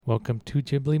Welcome to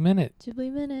Ghibli Minute.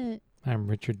 Ghibli Minute. I'm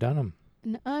Richard Dunham.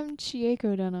 And I'm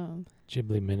Chieko Dunham.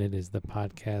 Ghibli Minute is the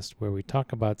podcast where we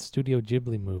talk about Studio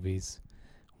Ghibli movies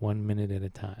 1 minute at a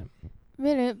time.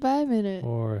 Minute by minute.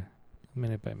 Or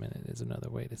minute by minute is another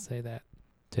way to say that.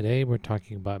 Today we're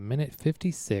talking about minute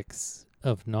 56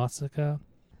 of Nausicaa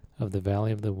of the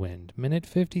Valley of the Wind. Minute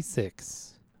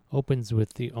 56 opens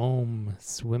with the Om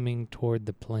swimming toward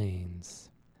the plains.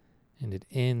 And it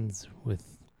ends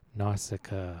with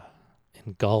Nausicaa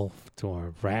engulfed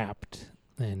or wrapped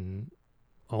in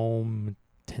Om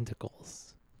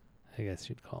tentacles, I guess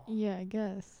you'd call. Yeah, I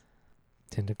guess.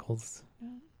 Tentacles?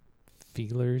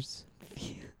 Feelers?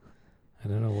 I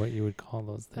don't know what you would call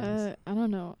those things. I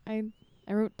don't know. I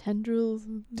wrote tendrils.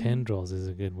 Tendrils is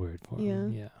a good word for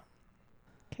them. Yeah.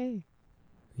 Okay.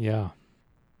 Yeah.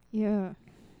 Yeah.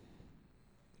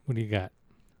 What do you got?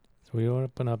 So we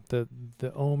open up the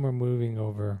Om are moving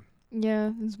over.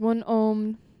 Yeah, there's one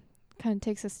Om kind of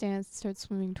takes a stance, starts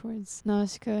swimming towards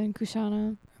Nausicaa and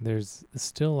Kushana. There's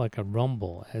still like a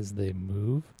rumble as they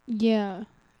move. Yeah.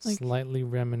 Like, slightly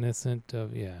reminiscent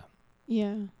of, yeah.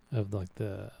 of like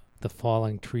the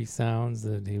falling tree sounds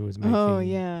that he was making. Oh,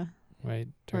 yeah. Right?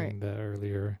 During the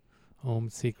earlier Om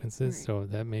sequences. Right. So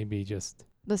that may be just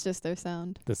That's just their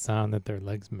sound. the sound that their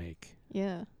legs make.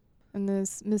 Yeah. And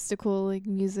this mystical, like,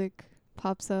 music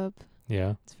pops up.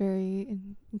 Yeah. It's very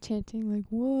enchanting, like,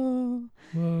 whoa.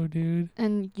 Whoa, dude.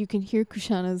 And you can hear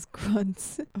Kushana's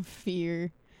grunts of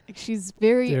fear. Like, she's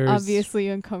very There's- obviously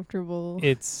uncomfortable.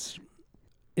 Is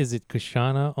it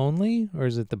Kushana only, or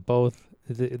is it the both?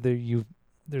 There's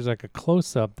like a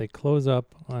close up. They close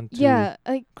up onto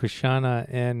like, Kushana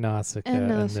and Nausicaa, and and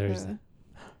Nausicaa.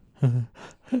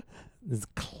 there's this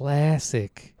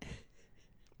classic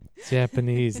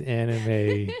Japanese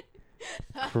anime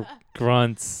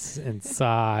grunts and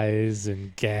sighs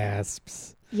and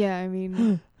gasps. Yeah, I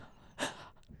mean,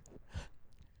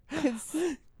 'cause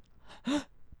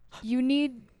you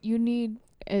need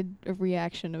a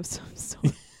reaction of some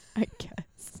sort, I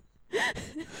guess.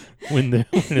 when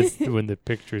the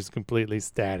picture is completely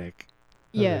static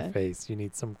on Yeah, their face, you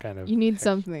need some kind of. you need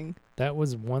something. That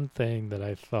was one thing that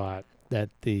I thought that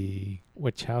the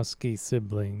Wachowski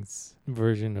siblings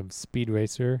version of Speed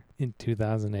Racer in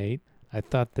 2008, I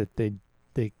thought that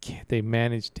they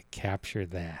managed to capture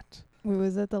that. Wait,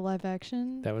 was that the live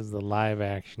action? That was the live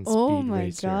action Speed Oh my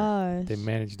Racer. gosh. They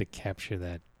managed to capture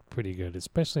that pretty good,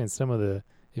 especially in some of the,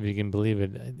 if you can believe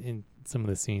it, in some of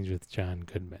the scenes with John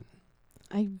Goodman.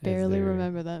 I barely their-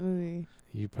 remember that movie.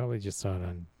 You probably just saw it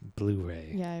on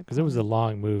Blu-ray. Yeah. Because it was a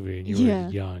long movie and you Yeah.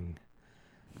 were young.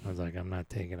 I was like, I'm not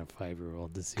taking a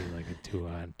 5-year-old to see like a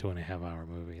 2.5 hour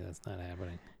movie. That's not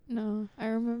happening. No, I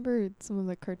remember some of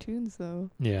the cartoons though.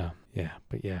 Yeah.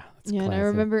 But yeah. It's Yeah, and I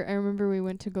classic. remember we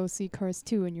went to go see Cars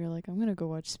 2 and you were like, I'm gonna go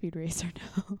watch Speed Racer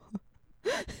now.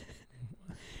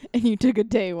 And you took a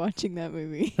day watching that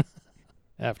movie.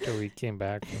 After we came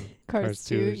back from Cars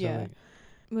 2, or yeah. something.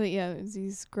 But yeah, it's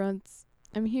these grunts.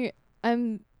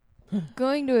 I'm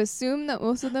going to assume that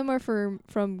most of them are from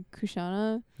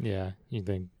Kushana. Yeah. You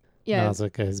think Yeah.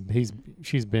 Nausicaa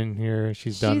she's been here,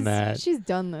 she's done that. She's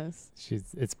done this.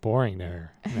 It's boring to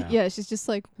her. now. Yeah, she's just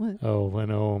like, what? Oh, when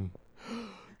yawn.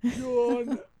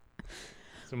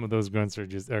 Some of those grunts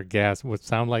are gas. What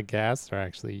sound like gas are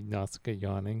actually Nausicaa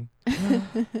yawning.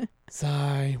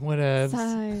 Sigh, whatevs.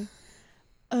 Sigh.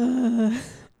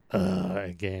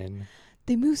 Again.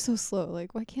 They move so slow.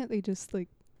 Like, why can't they just, like,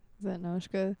 is that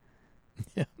Nausicaa?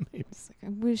 Yeah, maybe. It's like,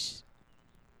 I wish.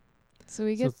 So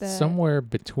we get that. Somewhere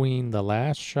between the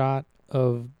last shot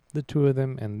of the two of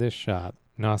them and this shot,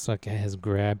 Nausicaa has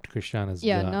grabbed Kushana's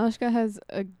gun. Nausicaa has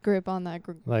a grip on that.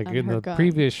 Like on in her the gun.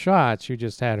 previous shot, she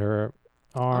just had her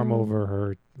arm over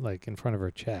her, like in front of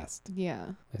her chest. Yeah.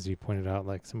 As you pointed out,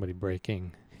 like somebody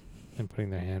braking and putting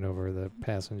their hand over the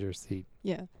passenger seat.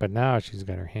 Yeah. But now she's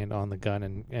got her hand on the gun,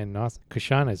 and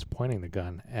Kushana is pointing the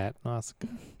gun at Nausicaa.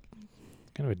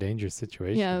 Kind of a dangerous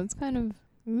situation. Yeah, it's kind of,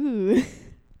 ooh.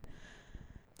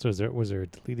 So was there a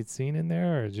deleted scene in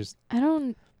there, or just I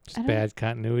don't bad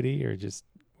continuity, or just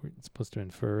we're supposed to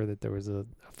infer that there was a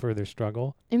further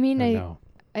struggle? I mean, Or no?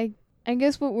 I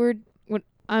guess what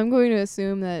I'm going to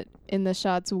assume that in the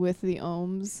shots with the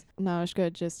Ohms,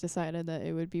 Nausicaa just decided that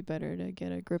it would be better to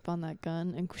get a grip on that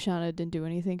gun, and Kushana didn't do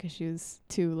anything because she was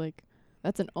too, like,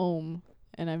 that's an Ohm,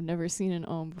 and I've never seen an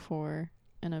Ohm before,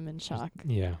 and I'm in shock.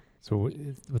 Yeah. So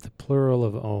with the plural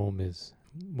of Om is,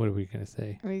 what are we gonna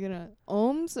say? Are we gonna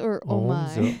Ohms or oh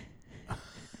Ohms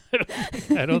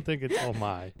my? I don't think it's oh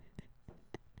my.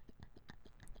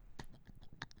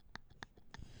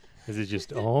 Is it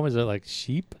just Om? Is it like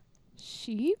sheep?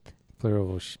 Sheep?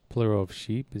 Plural of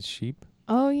sheep is sheep.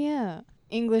 Oh yeah.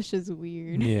 English is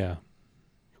weird. Yeah.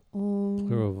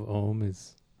 Om.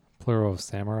 Plural of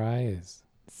samurai is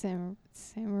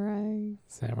Samurai.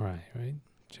 samurai, right?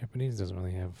 Japanese doesn't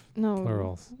really have No,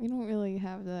 plurals. we don't really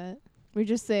have that. We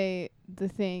just say the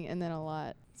thing and then a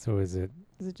lot. So is it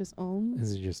just om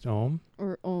just om?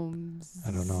 or ohms?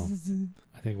 I don't know.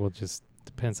 I think we'll just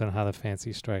depends on how the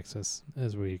fancy strikes us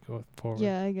as we go forward.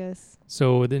 Yeah, I guess.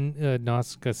 So then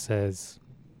Nausicaa says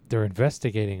they're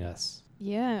investigating us.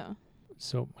 Yeah.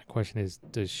 So my question is,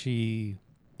 does she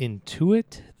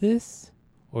intuit this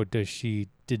or does she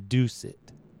deduce it?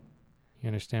 You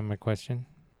understand my question?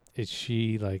 Is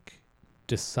she like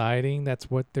deciding that's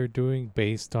what they're doing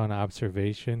based on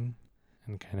observation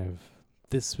and kind of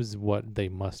this was what they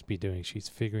must be doing? She's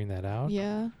figuring that out?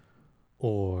 Yeah.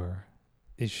 Or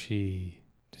does she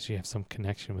have some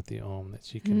connection with the Om that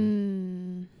she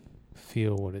can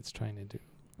feel what it's trying to do?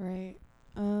 Right.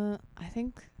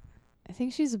 I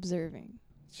think she's observing.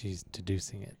 She's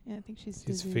deducing it. Yeah, I think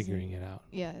she's figuring it out.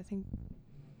 Yeah, I think.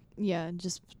 Yeah,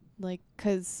 just like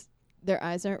 'cause their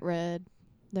eyes aren't red,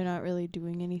 they're not really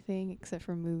doing anything except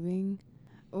for moving.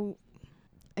 Oh,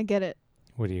 I get it.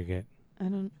 What do you get? I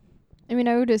mean,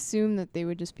 I would assume that they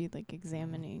would just be like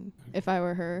examining. If I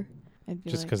were her, I'd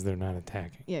be Just like, because they're not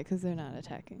attacking. yeah, 'cause they're not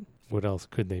attacking. What else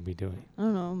could they be doing? I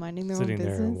don't know, minding their own Sitting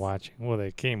business. there and watching. Well,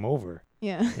 they came over.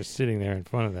 Yeah. They're sitting there in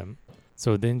front of them.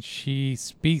 So then she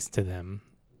speaks to them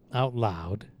out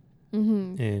loud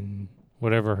in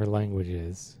whatever her language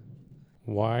is.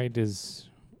 Why does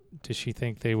she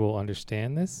think they will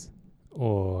understand this?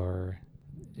 Or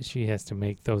she has to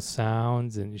make those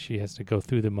sounds and she has to go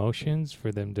through the motions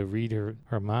for them to read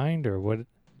her mind? Or what?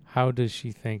 How does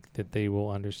she think that they will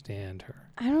understand her?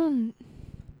 I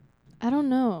don't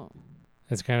know.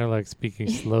 It's kind of like speaking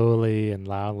slowly and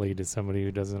loudly to somebody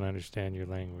who doesn't understand your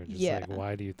language. It's Yeah. like,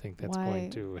 why do you think that's going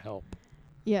to help?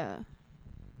 Yeah.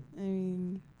 I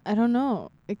mean, I don't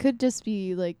know. It could just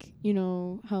be like, you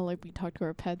know, how like we talk to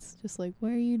our pets, just like,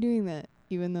 why are you doing that?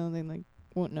 Even though they like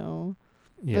won't know.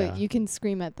 Yeah. But you can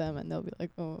scream at them and they'll be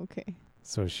like, oh, okay.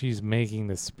 So she's making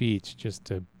the speech just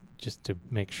to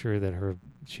make sure that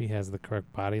she has the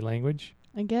correct body language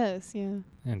I guess, yeah.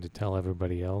 and to tell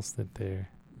everybody else that They're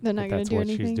not going to that's do what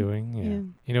anything. she's doing. Yeah. Yeah.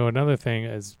 You know, another thing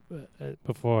is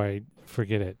before I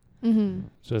forget it. So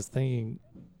I was thinking,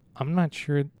 I'm not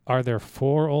sure. Are there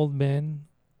 4 old men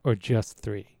or just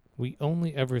 3? We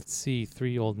only ever see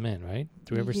 3 old men, right?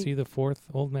 Do we ever see the 4th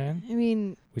old man? I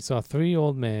mean, We saw 3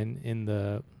 old men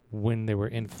when they were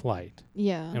in flight.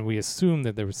 yeah. And we assumed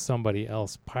that there was somebody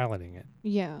else piloting it.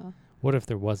 Yeah. What if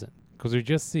there wasn't? Because we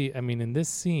just see, I mean, in this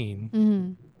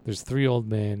scene, there's 3 old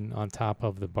men on top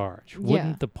of the barge. Yeah.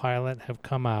 Wouldn't the pilot have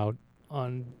come out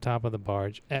on top of the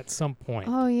barge at some point?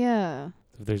 Oh, yeah.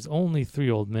 If there's only 3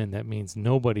 old men, that means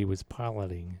nobody was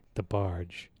piloting the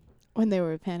barge. When they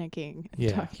were panicking and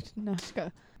Yeah. talking to Nausicaa.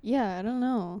 Yeah, I don't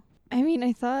know. I mean,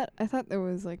 I thought there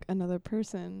was like another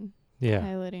person Yeah.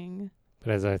 piloting.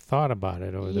 But as I thought about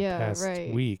it over the Yeah, past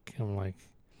right. week, I'm like,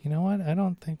 you know what? I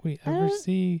don't think we ever don't-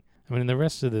 see. I mean, in the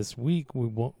rest of this week,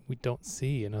 we don't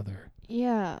see another.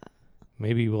 Yeah.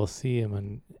 Maybe we'll see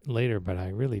him later, but I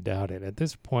really doubt it. At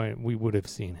this point, we would have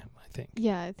seen him, I think.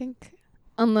 Yeah, I think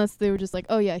unless they were just like,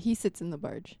 oh yeah, he sits in the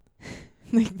barge.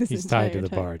 Like this He's tied to entire the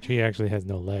time. barge. He actually has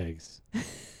no legs.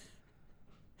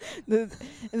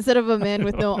 Instead of a man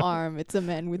with no arm, it's a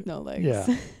man with no legs.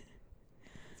 Yeah.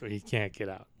 So he can't get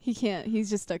out, He can't. He's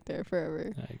just stuck there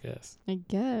forever. I guess. I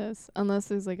guess. Unless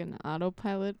there's like an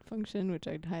autopilot function, which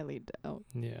I'd highly doubt.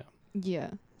 Yeah.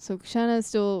 Yeah. So Kshaina's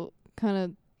still kind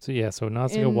of. So yeah, so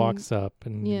Nausicaa In- walks up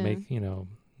and yeah.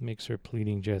 makes her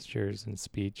pleading gestures and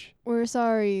speech. We're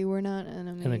sorry, we're not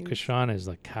enemies. And then Kashana is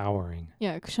like cowering.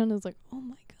 Yeah, Kashana's like, oh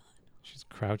my god. She's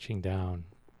crouching down,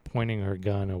 pointing her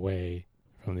gun away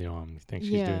from the arm. You think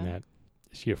she's doing Yeah. that?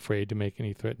 Is she afraid to make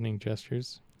any threatening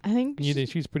gestures? I think.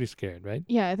 She's pretty scared, right?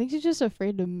 Yeah, I think she's just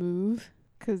afraid to move.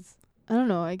 'Cause I don't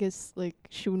know. I guess like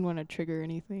she wouldn't want to trigger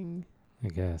anything. I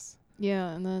guess.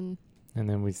 Yeah, and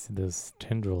then we see those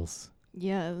tendrils,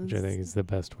 yeah, which I think is the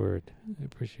best word. I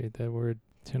appreciate that word.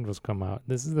 Tendrils come out.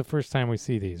 This is the first time we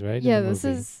see these, right? yeah. In the This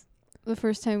movie. is the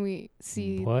first time we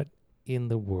see. What in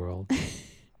the world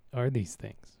are these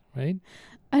things, right?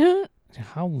 I don't.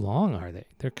 How long are they?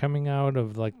 They're coming out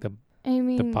of like the I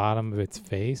mean, bottom of its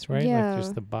face, right? Yeah. Like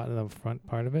just the bottom, the front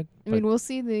part of it. I mean, we'll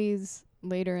see these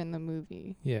later in the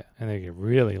movie. Yeah, and they get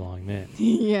really long then.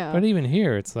 Yeah. But even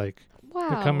here, it's like Wow.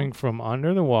 they're coming from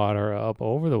under the water up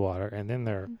over the water, and then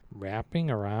they're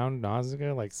wrapping around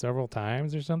Nausicaa like several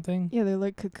times or something. Yeah, they're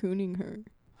like cocooning her.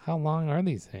 How long are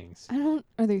these things? I don't.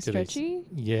 Are they Do they stretchy?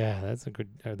 Yeah, that's a good.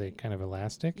 Are they kind of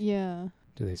elastic? Yeah.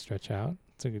 Do they stretch out?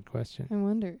 It's a good question. I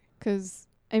wonder. 'Cause,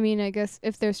 I mean, I guess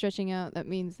if they're stretching out, that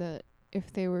means that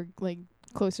if they were, like,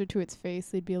 closer to its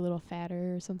face, they'd be a little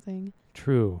fatter or something.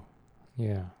 True.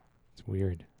 Yeah. It's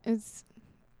weird. It's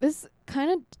this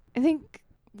kind of, I think,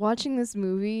 watching this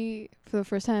movie for the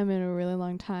first time in a really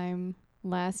long time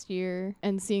last year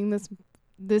and seeing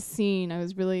this scene, I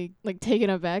was really, like, taken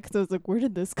aback 'cause I was like, where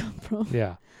did this come from?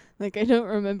 Yeah. Like, I don't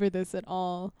remember this at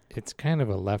all. It's kind of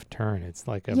a left turn. It's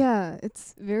like a Yeah,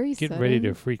 it's very get sudden. ready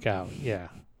to freak out. Yeah.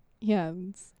 Yeah.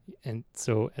 And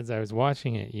so as I was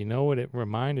watching it, you know what it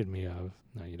reminded me of?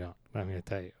 No, you don't. But I'm going to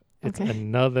tell you. It's Okay.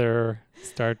 another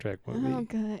Star Trek movie. Oh,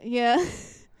 God. Yeah.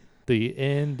 The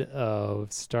end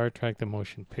of Star Trek The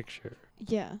Motion Picture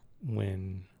Yeah.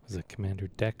 when was it Commander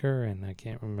Decker and I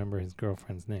can't remember his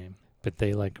girlfriend's name, but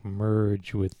they like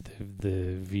merge with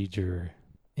the V'ger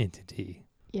entity.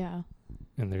 Yeah.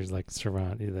 And there's like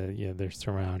they're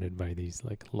surrounded by these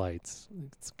like lights.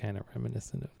 It's kind of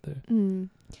reminiscent of the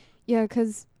Yeah,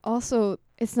 'cause also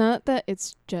it's not that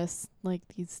it's just like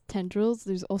these tendrils.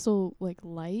 There's also like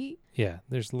light. yeah.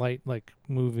 There's light like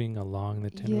moving along the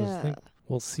tendrils. I Yeah. think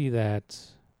we'll see that.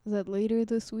 Is that later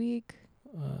this week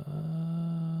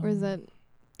or is that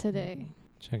today?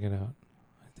 Check it out.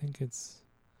 I think it's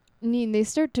I mean, they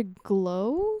start to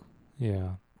glow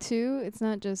yeah. too. It's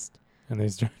not just And they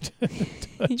start to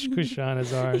touch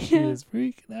Kushana's arm. She Yeah. is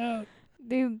freaking out.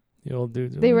 they The old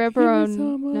dudes are they like, wrap "Give me around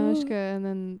some more." Nausicaa and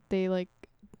then they like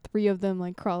 3 of them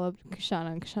like crawl up to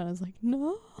Kushana and Kushana's like,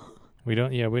 no. We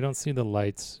don't see the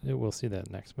lights. We'll see that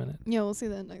next minute. Yeah, we'll see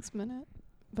that next minute.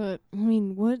 But I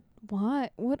mean, what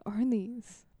are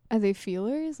these? Are they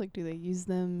feelers? Like, do they use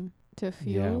them to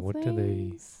feel Yeah, what do they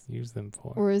things? use them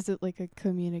for? Or is it like a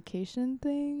communication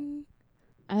thing?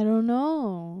 I don't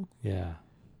know. Yeah.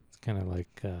 It's kind of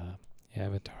like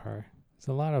Avatar. There's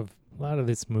a lot of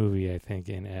this movie I think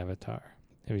in Avatar.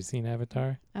 Have you seen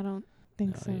Avatar? I don't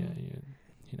think No, so. yeah,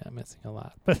 you're not missing a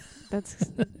lot. But That's,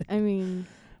 I mean,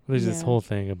 there's this yeah. whole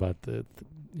thing about the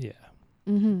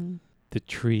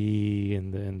tree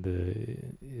and the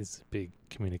is a big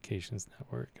communications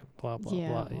network. Blah blah yeah,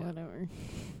 blah. Yeah. whatever.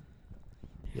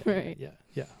 Yeah, Right.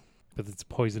 Yeah. But it's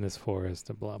poisonous forest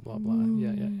and blah blah blah.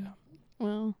 Yeah.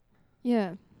 Well,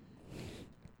 yeah.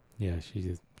 Yeah,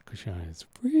 Kushana is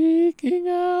freaking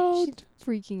out. She's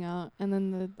freaking out. And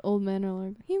then the old men are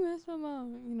like, he messed him up.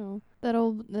 You know,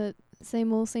 that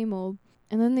same old.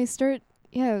 And then they start,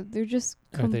 they're just...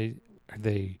 Are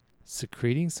they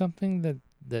secreting something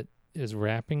that is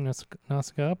wrapping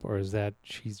Nausicaa up, or is that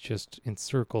she's just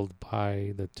encircled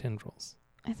by the tendrils?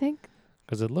 I think...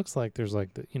 Because it looks like there's like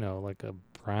like a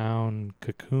brown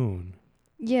cocoon,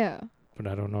 Yeah. but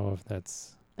I don't know if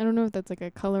that's I don't know if that's like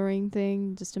a coloring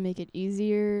thing just to make it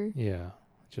easier.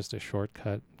 just a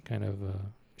shortcut, kind of a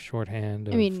shorthand.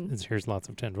 I mean, here's lots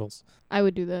of tendrils. I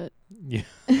would do that. Yeah.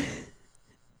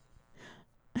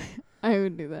 I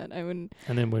would do that. I wouldn't...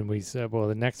 And then when we said, well,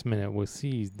 the next minute we'll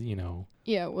see,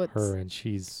 Yeah, what's... her, and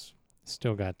she's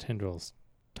still got tendrils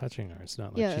touching her. It's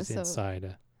not like she's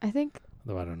inside. I think...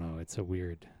 Though I don't know. It's a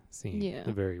weird scene. Yeah.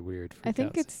 A very weird freak I think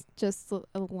out it's scene. just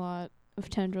a lot of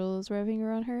tendrils wrapping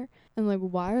around her. And like,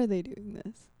 why are they doing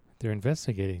this? They're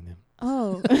investigating them.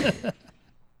 Oh.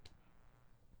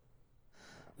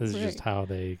 This is just how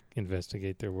they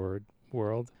investigate their world.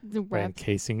 The By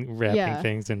wrapping wrapping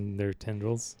things in their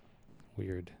tendrils.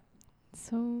 Weird.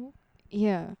 So,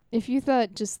 yeah. If you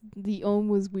thought just the ohm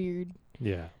was weird,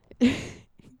 Yeah.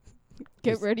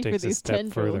 get ready for takes these a step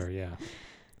tendrils. further, yeah.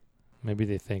 Maybe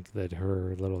they think that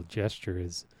her little gesture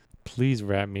is, please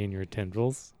wrap me in your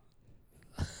tendrils.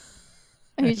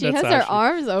 I mean, she That's has how her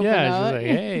arms open Yeah, out. she's like,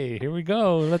 hey, here we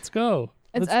go. Let's go.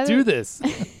 It's Let's do this.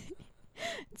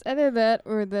 It's either that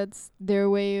or that's their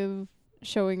way of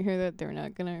showing her that they're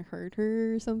not going to hurt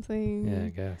her or something. Yeah, I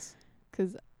guess.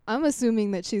 Because I'm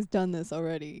assuming that she's done this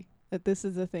already. That this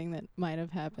is a thing that might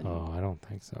have happened. Oh, I don't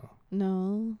think so.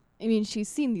 No. I mean, she's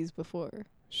seen these before.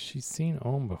 She's seen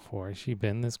Ohm before. Has she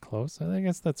been this close? I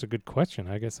guess that's a good question.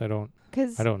 I guess I don't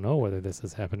Cause know whether this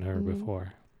has happened to her Mhm.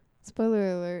 before.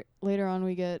 spoiler alert, later on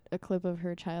we get a clip of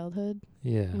her childhood.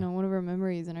 Yeah. You know, one of her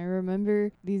memories. And I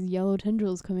remember these yellow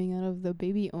tendrils coming out of the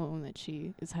baby Ohm that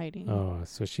she is hiding. Oh,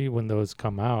 so when those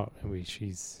come out,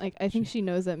 she's Like, I think she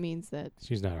knows that means that,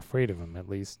 she's not afraid of them, at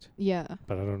least. yeah.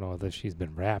 But I don't know that she's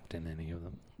been wrapped in any of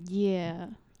them. Yeah.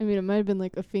 I mean, it might have been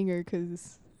like a finger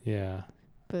Yeah.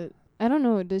 but I don't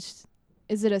know.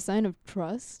 Is it a sign of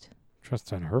trust?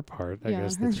 Trust on her part, I Yeah,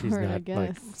 guess, on her that she's part, I not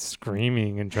like guess.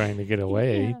 screaming and trying to get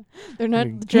away. Yeah. They're not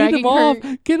Get dragging him off!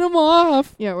 her. Get him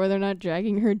off! Yeah, or they're not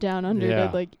dragging her down under Yeah.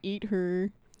 to like eat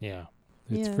her. Yeah.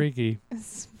 It's Yeah. freaky.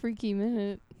 It's a freaky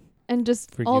minute. And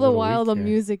just Freaky all the little while, the week, yeah.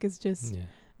 music is just Yeah.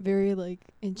 very like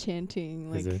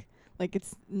enchanting. Is it? Like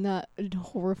it's not a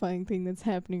horrifying thing that's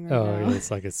happening right Oh, now. yeah, it's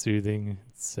like a soothing,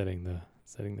 it's setting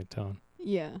the tone.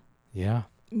 Yeah. Yeah,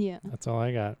 Yeah. that's all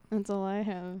I got. That's all I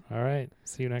have. All right,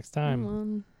 see you next Come time.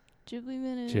 on. Ghibli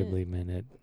Minute. Ghibli Minute.